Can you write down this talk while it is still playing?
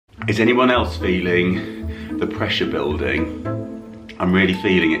Is anyone else feeling the pressure building? I'm really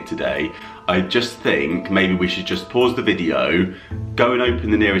feeling it today. I just think maybe we should just pause the video, go and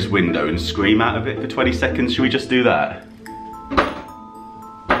open the nearest window and scream out of it for 20 seconds. Should we just do that?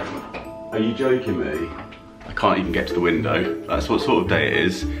 Are you joking me? I can't even get to the window. That's what sort of day it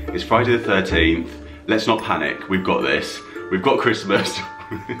is. It's Friday the 13th. Let's not panic. We've got this. We've got Christmas.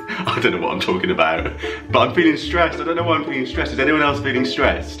 I don't know what I'm talking about, but I'm feeling stressed. I don't know why I'm feeling stressed. Is anyone else feeling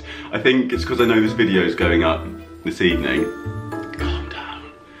stressed? I think it's because I know this video is going up this evening. Calm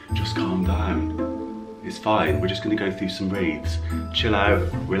down, just calm down. It's fine, we're just gonna go through some wreaths. Chill out,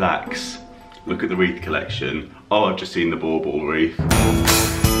 relax, look at the wreath collection. Oh, I've just seen the bauble wreath.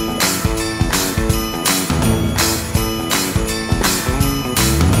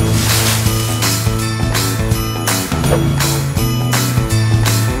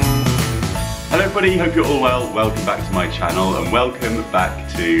 Hello everybody, hope you're all well. Welcome back to my channel and welcome back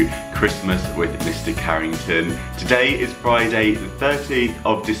to Christmas with Mr. Carrington. Today is Friday the 13th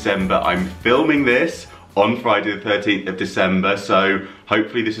of December. I'm filming this on Friday the 13th of December, so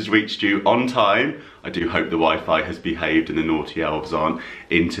hopefully this has reached you on time. I do hope the Wi-Fi has behaved and the naughty elves aren't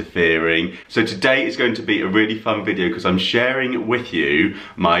interfering. So today is going to be a really fun video because I'm sharing with you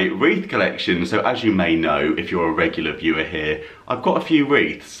my wreath collection. So as you may know, if you're a regular viewer here, I've got a few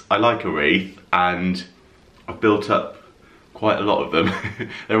wreaths. I like a wreath and I've built up quite a lot of them.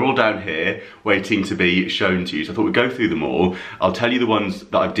 They're all down here waiting to be shown to you. So I thought we'd go through them all. I'll tell you the ones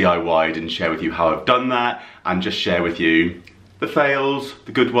that I've DIY'd and share with you how I've done that, and just share with you the fails,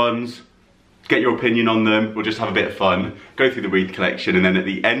 the good ones, get your opinion on them. We'll just have a bit of fun, go through the wreath collection, and then at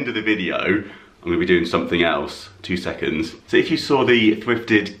the end of the video, I'm gonna be doing something else. 2 seconds. So if you saw the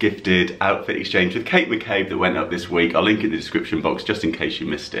thrifted gifted outfit exchange with Kate McCabe that went up this week, I'll link it in the description box just in case you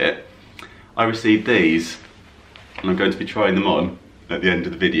missed it. I received these and I'm going to be trying them on at the end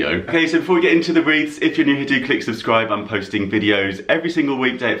of the video. Okay, so before we get into the wreaths, if you're new here, do click subscribe. I'm posting videos every single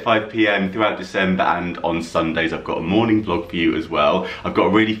weekday at 5 PM throughout December, and on Sundays I've got a morning vlog for you as well. I've got a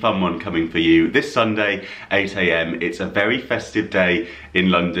really fun one coming for you this Sunday, 8 AM. It's a very festive day in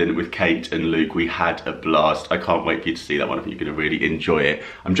London with Kate and Luke. We had a blast. I can't wait for you to see that one. I think you're gonna really enjoy it.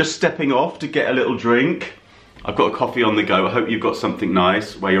 I'm just stepping off to get a little drink. I've got a coffee on the go. I hope you've got something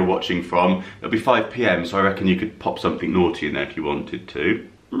nice where you're watching from. It'll be 5 PM, so I reckon you could pop something naughty in there if you wanted to.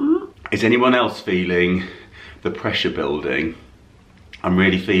 Is anyone else feeling the pressure building? I'm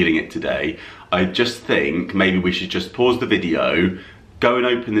really feeling it today. I just think maybe we should just pause the video, go and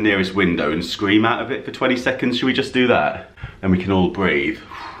open the nearest window and scream out of it for 20 seconds. Should we just do that? Then we can all breathe.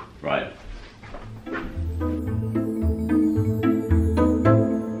 Right.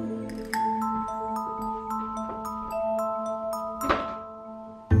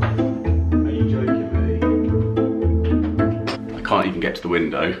 Can't even get to the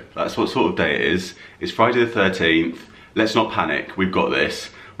window. That's what sort of day it is. It's Friday the 13th. Let's not panic. We've got this.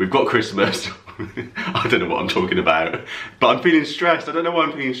 We've got Christmas. I don't know what I'm talking about, but I'm feeling stressed. I don't know why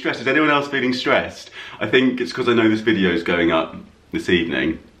I'm feeling stressed. Is anyone else feeling stressed? I think it's because I know this video is going up this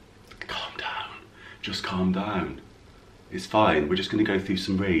evening. Calm down. Just calm down. It's fine. We're just going to go through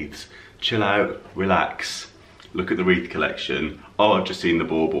some wreaths. Chill out, relax, look at the wreath collection. Oh, I've just seen the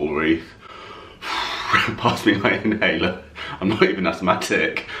bauble wreath. Pass me my inhaler. I'm not even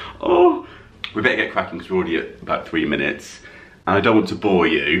asthmatic. Oh, we better get cracking because we're already at about 3 minutes. And I don't want to bore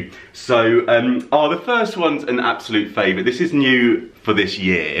you. So, the first one's an absolute favourite. This is new for this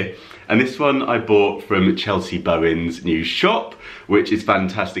year. And this one I bought from Chelsea Bowen's new shop, which is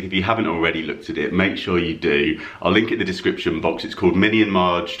fantastic. If you haven't already looked at it, make sure you do. I'll link it in the description box. It's called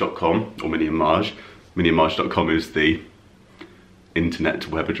miniandmarge.com, or miniandmarge. Miniandmarge.com is the internet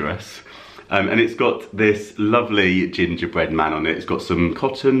web address. And it's got this lovely gingerbread man on it. It's got some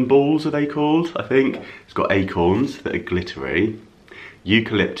cotton balls, are they called, I think. It's got acorns that are glittery,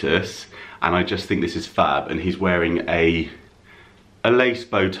 eucalyptus, and I just think this is fab. And he's wearing a lace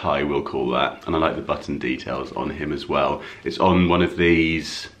bow tie, we'll call that. And I like the button details on him as well. It's on one of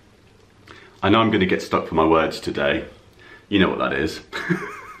these, I know I'm gonna get stuck for my words today. You know what that is.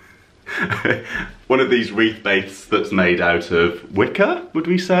 One of these wreath bases that's made out of wicker, would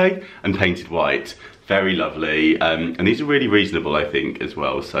we say, and painted white. Very lovely, and these are really reasonable, I think, as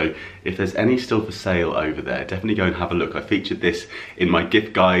well. So if there's any still for sale over there, definitely go and have a look. I featured this in my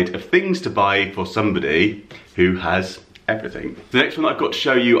gift guide of things to buy for somebody who has everything. The next one that I've got to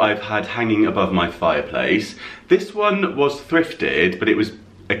show you, I've had hanging above my fireplace. This one was thrifted, but it was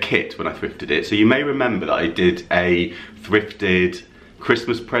a kit when I thrifted it. So you may remember that I did a thrifted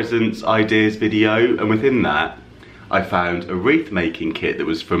Christmas presents ideas video, and within that I found a wreath making kit that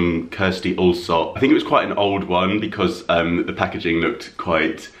was from Kirsty Allsop. I think it was quite an old one because the packaging looked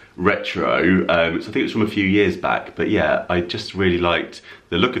quite retro, so I think it's from a few years back, but yeah, I just really liked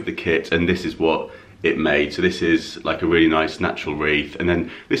the look of the kit, and this is what it made. So this is like a really nice natural wreath, and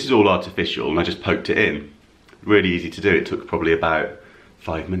then this is all artificial, and I just poked it in. Really easy to do. It took probably about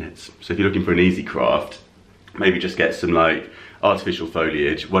 5 minutes. So if you're looking for an easy craft, maybe just get some like artificial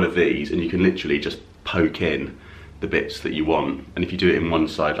foliage, one of these, and you can literally just poke in the bits that you want. And if you do it in one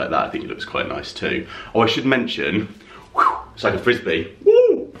side like that, I think it looks quite nice too. Oh, I should mention, it's like a frisbee.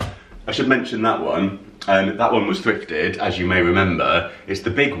 Woo! I should mention that one. That one was thrifted, as you may remember. It's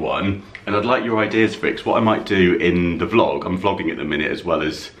the big one, and I'd like your ideas for it, 'cause what I might do in the vlog, I'm vlogging at the minute as well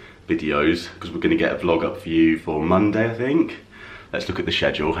as videos, because we're going to get a vlog up for you for Monday, I think. Let's look at the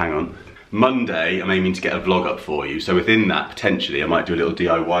schedule, hang on. Monday, I'm aiming to get a vlog up for you, so within that, potentially, I might do a little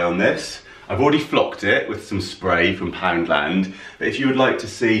DIY on this. I've already flocked it with some spray from Poundland, but if you would like to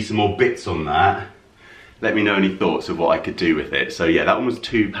see some more bits on that, let me know any thoughts of what I could do with it. So yeah, that one was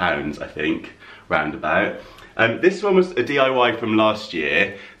 £2, I think, roundabout. This one was a DIY from last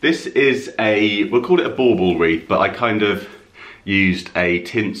year. This is a, we'll call it a bauble wreath, but I kind of used a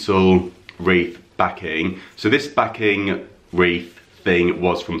tinsel wreath backing. So this backing wreath thing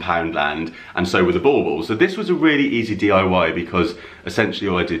was from Poundland, and so were the baubles. So this was a really easy DIY because essentially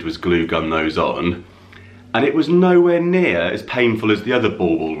all I did was glue gun those on, and it was nowhere near as painful as the other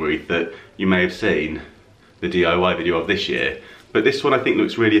bauble wreath that you may have seen the DIY video of this year. But this one I think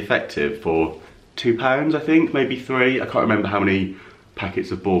looks really effective for £2, I think, maybe 3. I can't remember how many packets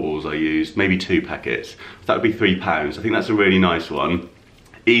of baubles I used, maybe 2 packets. That would be £3. I think that's a really nice one.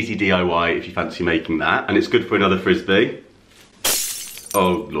 Easy DIY if you fancy making that, and it's good for another frisbee.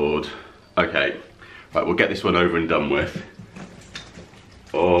 Oh Lord. Okay, right, we'll get this one over and done with.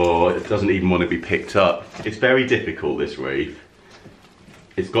 Oh, it doesn't even want to be picked up. It's very difficult, this wreath.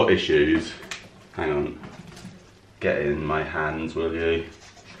 It's got issues. Hang on. Get in my hands, will you?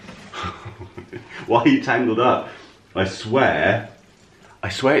 Why are you tangled up? I swear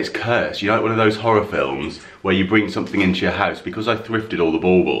it's cursed. You know, like one of those horror films where you bring something into your house. Because I thrifted all the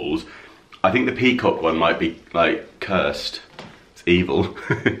baubles, I think the peacock one might be like cursed. It's evil.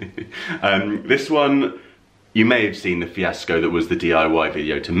 This one, you may have seen the fiasco that was the DIY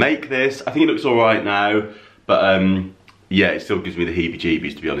video to make this. I think it looks all right now, but yeah, it still gives me the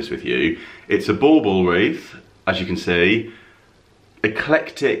heebie-jeebies, to be honest with you. It's a bauble wreath, as you can see.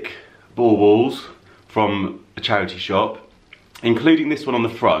 Eclectic baubles from a charity shop, including this one on the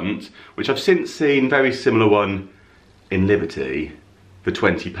front, which I've since seen very similar one in Liberty for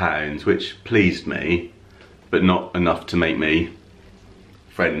 £20, which pleased me, but not enough to make me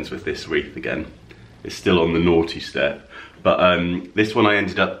friends with this wreath again. It's still on the naughty step. But this one I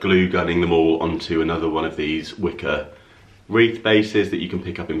ended up glue gunning them all onto another one of these wicker wreath bases that you can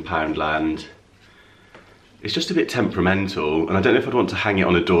pick up in Poundland. It's just a bit temperamental, and I don't know if I'd want to hang it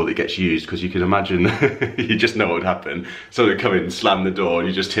on a door that gets used, because you can imagine, you just know what would happen. Someone would come in, slam the door, and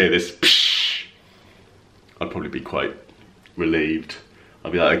you just hear this psh. I'd probably be quite relieved.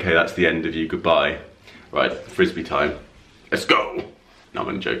 I'd be like, okay, that's the end of you, goodbye. Right, frisbee time. Let's go! No,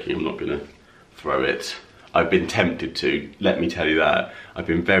 I'm joking, I'm not gonna throw it. I've been tempted to, let me tell you that. I've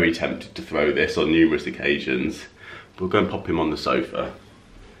been very tempted to throw this on numerous occasions. We'll go and pop him on the sofa.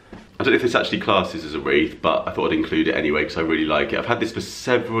 I don't know if this actually classes as a wreath, but I thought I'd include it anyway because I really like it. I've had this for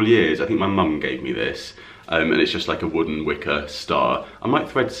several years. I think my mum gave me this, and it's just like a wooden wicker star. I might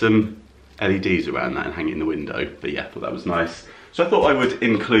thread some LEDs around that and hang it in the window, but yeah, I thought that was nice. So I thought I would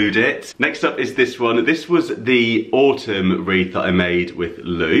include it. Next up is this one. This was the autumn wreath that I made with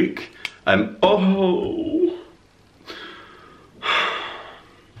Luke. Oh!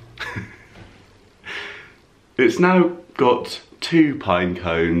 It's now got 2 pine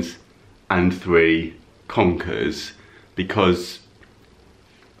cones and 3 conkers, because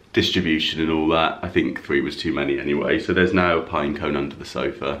distribution and all that, I think 3 was too many anyway, so there's now a pine cone under the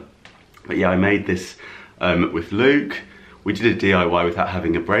sofa. But yeah, I made this with Luke. We did a DIY without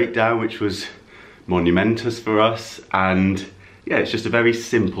having a breakdown, which was monumentous for us, and yeah, it's just a very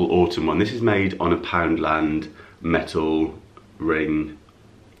simple autumn one. This is made on a Poundland metal ring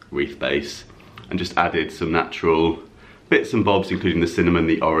wreath base, and just added some natural bits and bobs, including the cinnamon,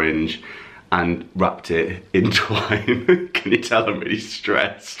 the orange, and wrapped it in twine. Can you tell I'm really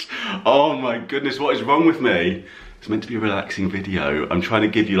stressed? Oh my goodness, what is wrong with me? It's meant to be a relaxing video. I'm trying to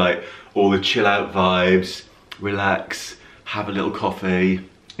give you like all the chill out vibes, relax, have a little coffee,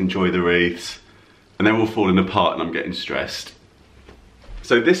 enjoy the wreaths, and they're all falling apart and I'm getting stressed.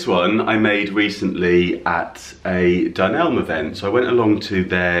 So this one I made recently at a Dunelm event. So I went along to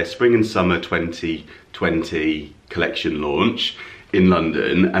their Spring and Summer 2020 collection launch in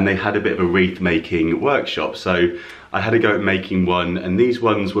London, and they had a bit of a wreath making workshop. So I had a go at making one, and these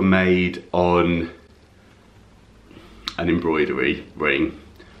ones were made on an embroidery ring,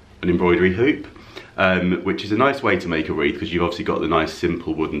 an embroidery hoop, which is a nice way to make a wreath because you've obviously got the nice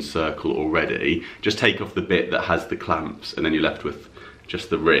simple wooden circle already. Just take off the bit that has the clamps and then you're left with just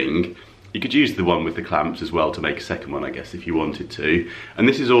the ring. You could use the one with the clamps as well to make a second one, I guess, if you wanted to. And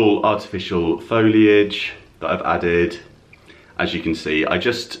this is all artificial foliage that I've added. As you can see, I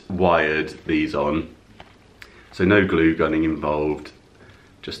just wired these on. So no glue gunning involved,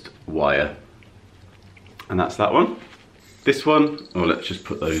 just wire. And that's that one. This one, oh, let's just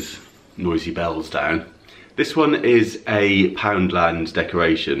put those noisy bells down. This one is a Poundland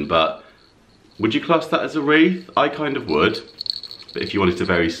decoration, but would you class that as a wreath? I kind of would. But if you wanted a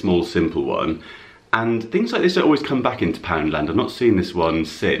very small, simple one. And things like this don't always come back into Poundland. I've not seen this one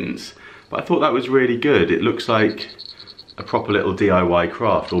since, but I thought that was really good. It looks like a proper little DIY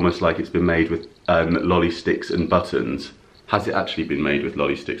craft, almost like it's been made with lolly sticks and buttons. Has it actually been made with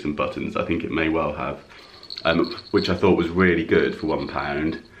lolly sticks and buttons? I think it may well have, which I thought was really good for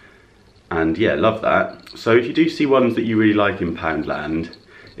 £1. And yeah, love that. So if you do see ones that you really like in Poundland,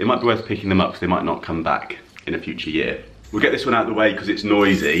 it might be worth picking them up because they might not come back in a future year. We'll get this one out of the way because it's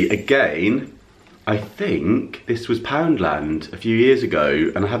noisy. Again, I think this was Poundland a few years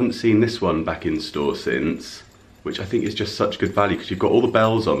ago, and I haven't seen this one back in store since, which I think is just such good value because you've got all the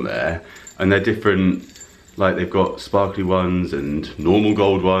bells on there and they're different. Like they've got sparkly ones and normal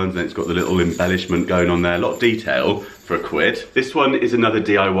gold ones, and it's got the little embellishment going on there. A lot of detail for £1. This one is another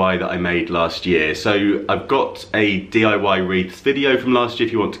DIY that I made last year. So I've got a DIY wreaths video from last year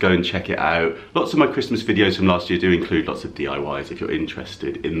if you want to go and check it out. Lots of my Christmas videos from last year do include lots of DIYs if you're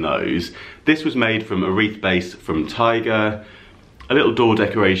interested in those. This was made from a wreath base from Tiger, a little door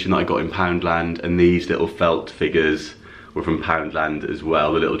decoration that I got in Poundland, and these little felt figures were from Poundland as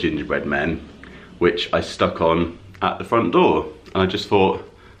well, the little gingerbread men, which I stuck on at the front door. And I just thought,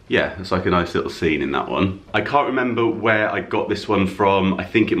 yeah, it's like a nice little scene in that one. I can't remember where I got this one from. I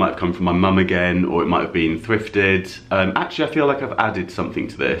think it might have come from my mum again, or it might have been thrifted. Actually, I feel like I've added something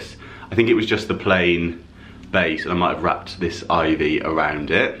to this. I think it was just the plain base, and I might have wrapped this ivy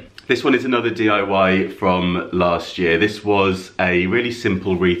around it. This one is another DIY from last year. This was a really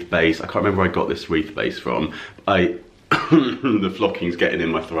simple wreath base. I can't remember where I got this wreath base from. The flocking's getting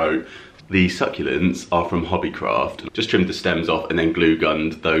in my throat. The succulents are from Hobbycraft. Just trimmed the stems off and then glue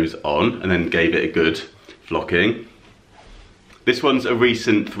gunned those on and then gave it a good flocking. This one's a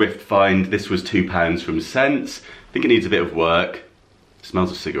recent thrift find. This was £2 from Sense. I think it needs a bit of work. It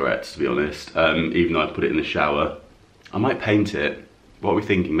smells of cigarettes, to be honest, even though I put it in the shower. I might paint it. What are we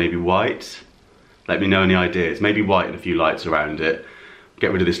thinking? Maybe white? Let me know any ideas. Maybe white and a few lights around it.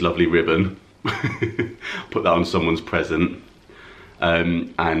 Get rid of this lovely ribbon. Put that on someone's present.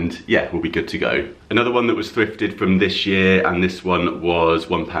 And yeah, we'll be good to go. Another one that was thrifted from this year, and this one was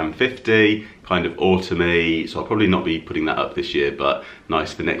 £1.50, kind of autumny, so I'll probably not be putting that up this year, but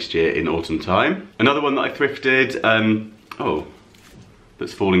nice for next year in autumn time. Another one that I thrifted, oh,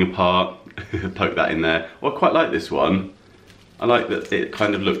 that's falling apart, poke that in there. Oh, I quite like this one. I like that it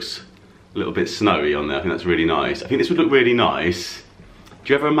kind of looks a little bit snowy on there. I think that's really nice. I think this would look really nice.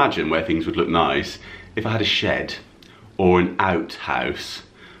 Do you ever imagine where things would look nice if I had a shed or an outhouse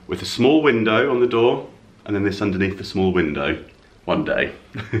with a small window on the door and then this underneath the small window one day?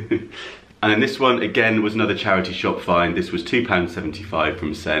 And then this one again was another charity shop find. This was £2.75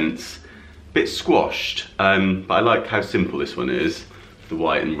 from Sense. Bit squashed, but I like how simple this one is, the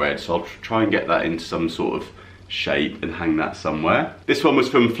white and red, so I'll try and get that into some sort of shape and hang that somewhere. This one was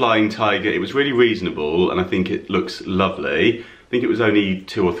from Flying Tiger. It was really reasonable and I think it looks lovely. I think it was only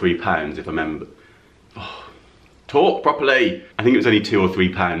 £2 or £3 if I remember. Oh, talk properly. I think it was only £2 or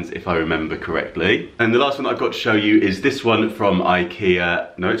 £3 if I remember correctly. And the last one that I've got to show you is this one from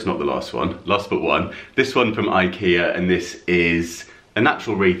IKEA. No, it's not the last one, last but one. This one from IKEA, and this is a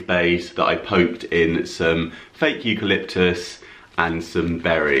natural wreath base that I poked in some fake eucalyptus and some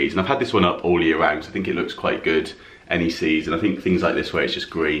berries. And I've had this one up all year round, so I think it looks quite good any season. I think things like this where it's just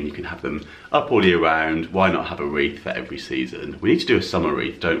green, you can have them up all year round. Why not have a wreath for every season? We need to do a summer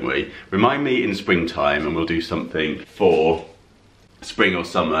wreath, don't we? Remind me in springtime and we'll do something for spring or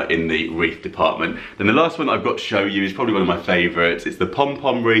summer in the wreath department. Then the last one I've got to show you is probably one of my favourites. It's the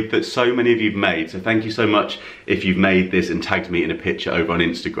pom-pom wreath that so many of you have made. So thank you so much if you've made this and tagged me in a picture over on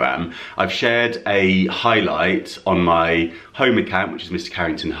Instagram. I've shared a highlight on my home account, which is Mr.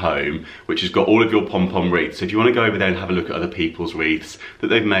 Carrington Home, which has got all of your pom-pom wreaths. So if you want to go over there and have a look at other people's wreaths that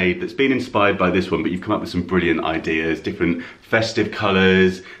they've made that's been inspired by this one, but you've come up with some brilliant ideas, different festive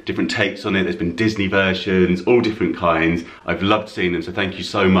colours, different takes on it. There's been Disney versions, all different kinds. I've loved seeing them, so thank you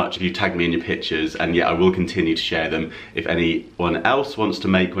so much if you tag me in your pictures, and yeah, I will continue to share them. If anyone else wants to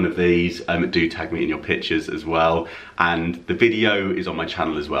make one of these, do tag me in your pictures as well. And the video is on my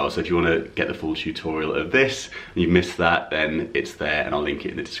channel as well, so if you want to get the full tutorial of this and you missed that, then it's there and I'll link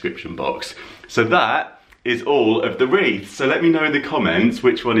it in the description box. So that is all of the wreaths. So let me know in the comments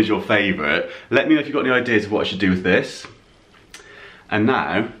which one is your favourite. Let me know if you've got any ideas of what I should do with this. And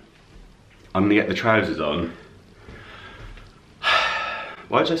now, I'm gonna get the trousers on.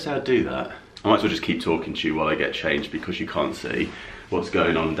 Why did I say I'd do that? I might as well just keep talking to you while I get changed because you can't see what's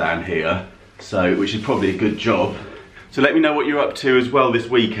going on down here. So, which is probably a good job. So let me know what you're up to as well this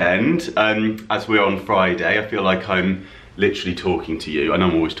weekend. As we're on Friday, I feel like I'm literally talking to you. I know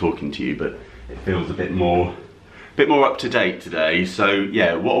I'm always talking to you, but it feels a bit more up to date today. So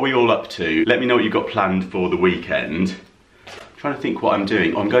yeah, what are we all up to? Let me know what you've got planned for the weekend. I'm trying to think what I'm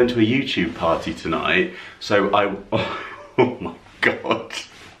doing. I'm going to a YouTube party tonight. So oh my God.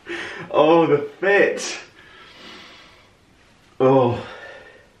 Oh, the fit. Oh.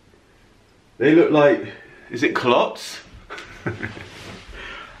 They look like, is it culottes?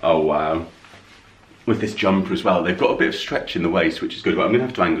 Oh wow. With this jumper as well, they've got a bit of stretch in the waist, which is good, but I'm gonna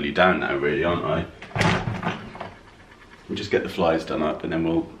have to angle you down now really, aren't I? We'll just get the flies done up and then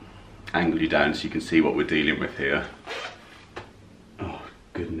we'll angle you down so you can see what we're dealing with here. Oh,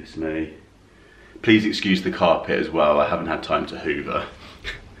 goodness me. Please excuse the carpet as well, I haven't had time to hoover.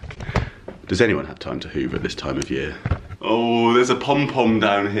 Does anyone have time to hoover at this time of year? Oh, there's a pom-pom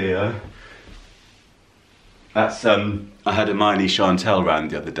down here. That's, I had a Hermione Chantel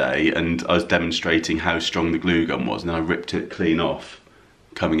round the other day and I was demonstrating how strong the glue gun was and then I ripped it clean off.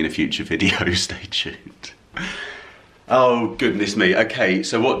 Coming in a future video, stay tuned. Oh, goodness me. Okay,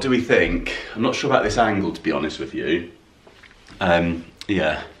 so what do we think? I'm not sure about this angle, to be honest with you.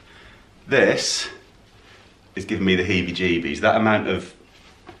 Yeah. This is giving me the heebie-jeebies. That amount of,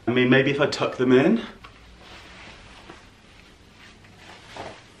 I mean, maybe if I tuck them in.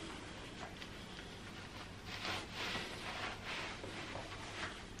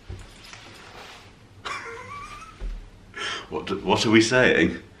 What are we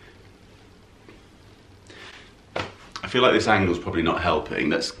saying? I feel like this angle's probably not helping.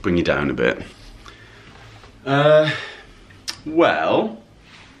 Let's bring you down a bit. Well,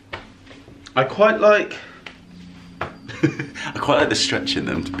 I quite like the stretch in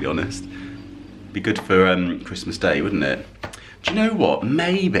them, to be honest. Be good for Christmas Day, wouldn't it? Do you know what?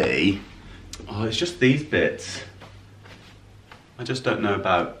 Maybe. Oh, it's just these bits. I just don't know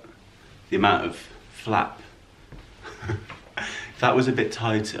about the amount of flap. If that was a bit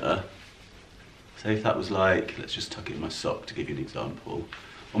tighter, say if that was like, let's just tuck it in my sock to give you an example.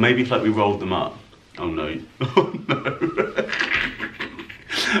 Or maybe if like we rolled them up. Oh no. Oh no.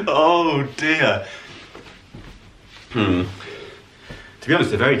 Oh dear. To be honest,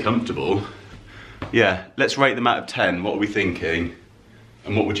 they're very comfortable. Yeah, let's rate them out of 10. What are we thinking?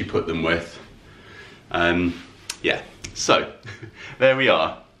 And what would you put them with? Yeah, so there we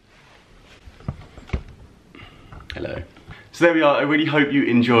are. Hello. So there we are. I really hope you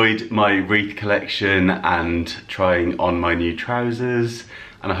enjoyed my wreath collection and trying on my new trousers.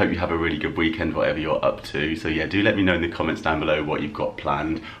 And I hope you have a really good weekend, whatever you're up to. So yeah, do let me know in the comments down below what you've got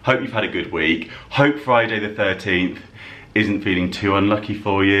planned. Hope you've had a good week. Hope Friday the 13th isn't feeling too unlucky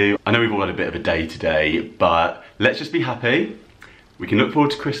for you. I know we've all had a bit of a day today, but let's just be happy. We can look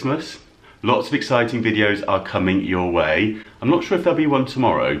forward to Christmas. Lots of exciting videos are coming your way. I'm not sure if there'll be one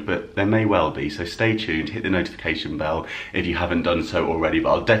tomorrow, but there may well be, so stay tuned, hit the notification bell if you haven't done so already, but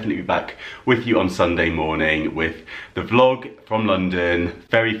I'll definitely be back with you on Sunday morning with the vlog from London,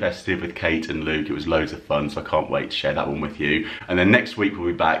 very festive with Kate and Luke. It was loads of fun, so I can't wait to share that one with you. And then next week we'll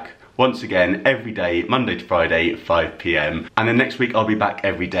be back once again, every day, Monday to Friday, 5 PM. And then next week I'll be back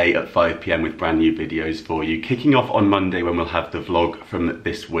every day at 5 PM with brand new videos for you. Kicking off on Monday when we'll have the vlog from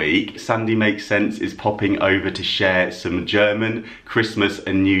this week. Sandy Makes Sense is popping over to share some German Christmas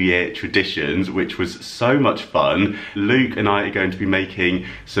and New Year traditions, which was so much fun. Luke and I are going to be making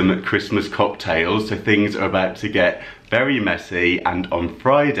some Christmas cocktails, so things are about to get very messy, and on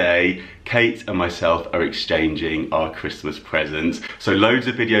Friday, Kate and myself are exchanging our Christmas presents. So loads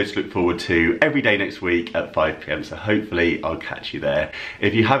of videos to look forward to every day next week at 5 PM, so hopefully I'll catch you there.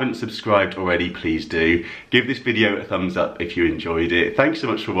 If you haven't subscribed already, please do. Give this video a thumbs up if you enjoyed it. Thanks so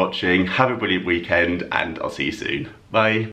much for watching, have a brilliant weekend, and I'll see you soon. Bye.